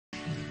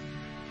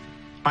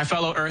My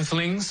fellow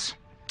Earthlings,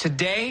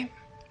 today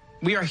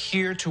we are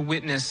here to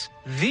witness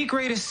the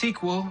greatest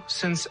sequel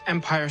since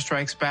Empire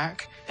Strikes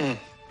Back,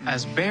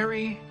 as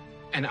Barry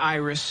and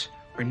Iris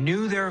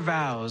renew their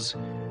vows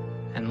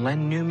and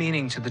lend new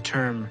meaning to the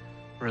term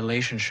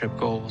relationship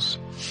goals.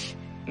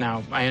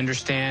 Now, I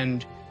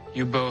understand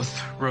you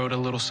both wrote a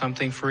little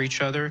something for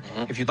each other.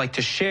 If you'd like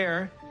to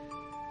share,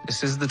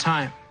 this is the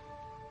time.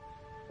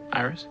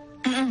 Iris?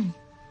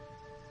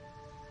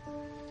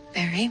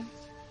 Barry,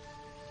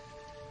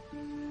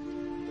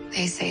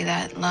 they say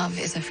that love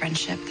is a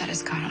friendship that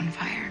is caught on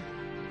fire.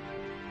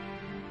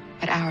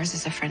 But ours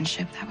is a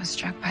friendship that was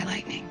struck by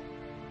lightning.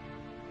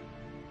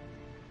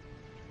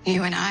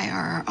 You and I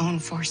are our own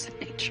force of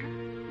nature.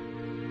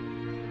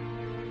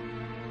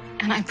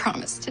 And I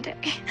promise today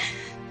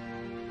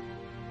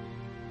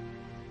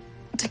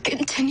to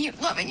continue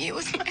loving you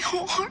with my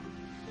whole heart.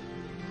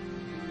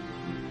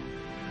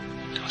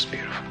 That was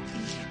beautiful.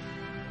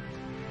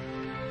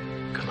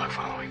 Good luck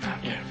following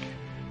that. Yeah.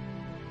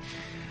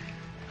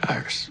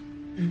 Iris.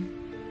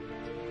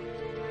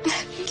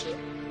 Thank you.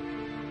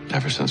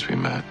 Ever since we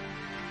met,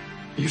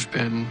 you've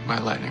been my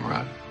lightning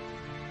rod.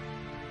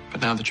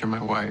 But now that you're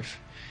my wife,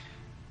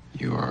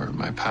 you are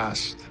my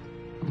past,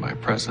 my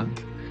present,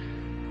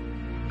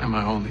 and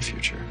my only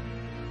future.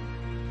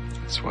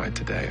 That's why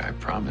today I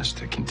promise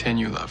to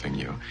continue loving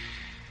you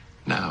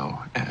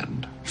now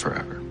and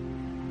forever.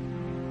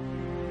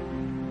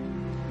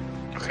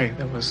 Okay,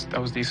 that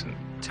was decent.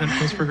 10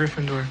 points for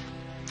Gryffindor.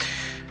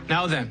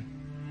 Now then.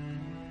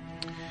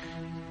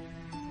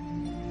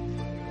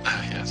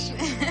 Yes.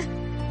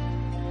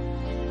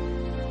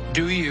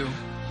 Do you,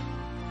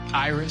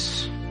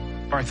 Iris,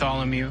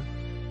 Bartholomew,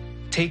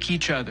 take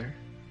each other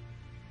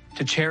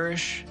to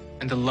cherish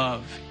and to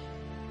love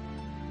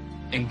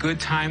in good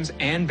times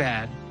and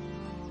bad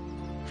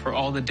for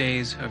all the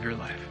days of your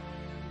life?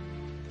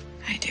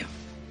 I do.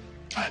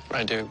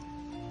 I do.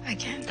 I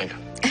can. I know.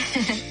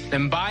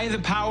 Then by the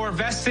power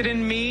vested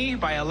in me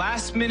by a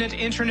last-minute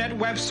internet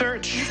web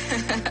search,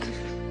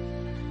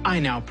 I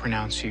now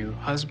pronounce you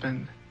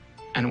husband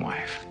and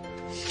wife.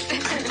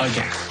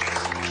 Again.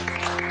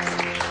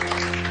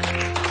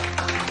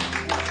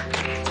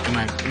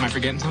 Am I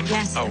forgetting something?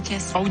 Yes, the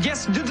kiss. Oh,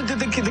 yes, do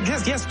the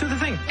kiss. Yes, do the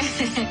thing.